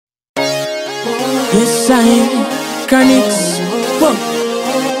Yes, I'm Chronixx. Whoa.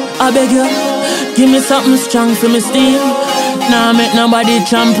 I beg you, give me something strong for me steam. Nah, make nobody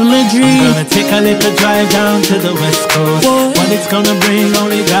trample me dream. I'm gonna take a little drive down to the west coast. Whoa. What it's gonna bring,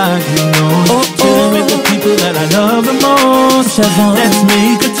 only God knows. Chilling with the people that I love the most. Chevaughn. Let's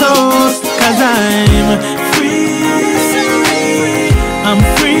make a toast, 'cause I'm free. I'm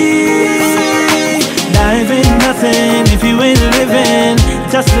free. Life ain't nothing if you ain't living.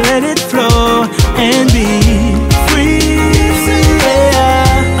 Just let it flow and be free.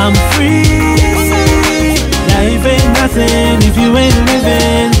 Yeah, I'm free. Life ain't nothing if you ain't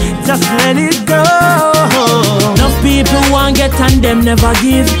living. Just let it go. Enough people want get and them never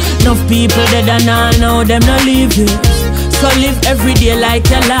give. Enough people dead and all know them no leave you. So live every day like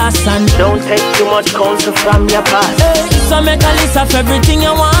your last, and don't take too much counsel from your past. Hey, so make a list of everything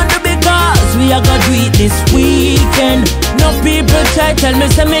you want to, because we are gonna do it this weekend. No people try tell me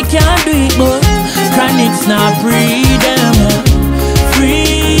say me can't do it, but Chronixx not free them.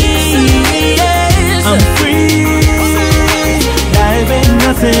 Free, yes. I'm free. Life ain't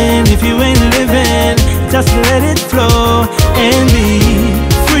nothing if you ain't living. Just let it flow and be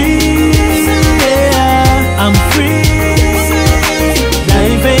free. Yeah, I'm free.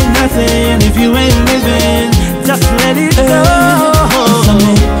 Life ain't nothing if you ain't living. Just let it go. So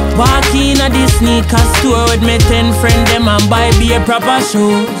me walk in at the sneaker store with me 10 friends them and buy be a proper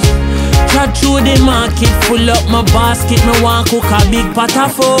shoes. Trot through the market, full up my basket. Me want cook a big pot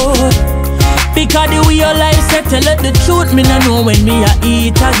of food. Because the way your life set, tell it the truth, me no know when me a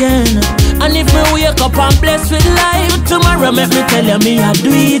eat again. And if me wake up and blessed with life, tomorrow make me tell you me a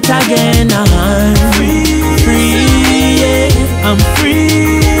do it again. I'm free, yeah. I'm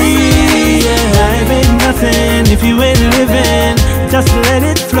free, yeah. Life ain't nothing if you ain't living. Just let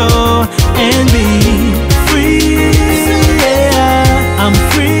it flow and be free, yeah. I'm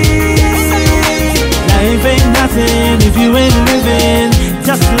free. Life ain't nothing if you ain't living.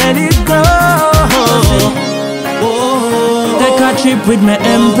 Just let it go. Take a trip with my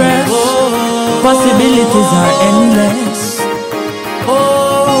empress. Possibilities are endless.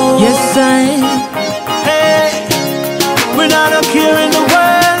 Yes, I. Hey, without a care in the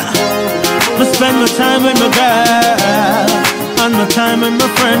world, I spend my time with my girl and my time with my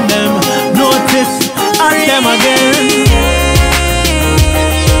friend them. Notice I them again.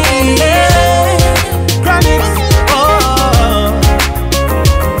 Hey, Chronixx, oh,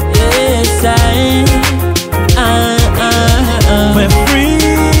 Yes, I. we're free,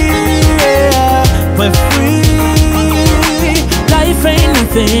 yeah, we're free. Life ain't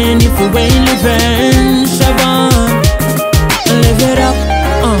nothing if we ain't living. Chevaughn.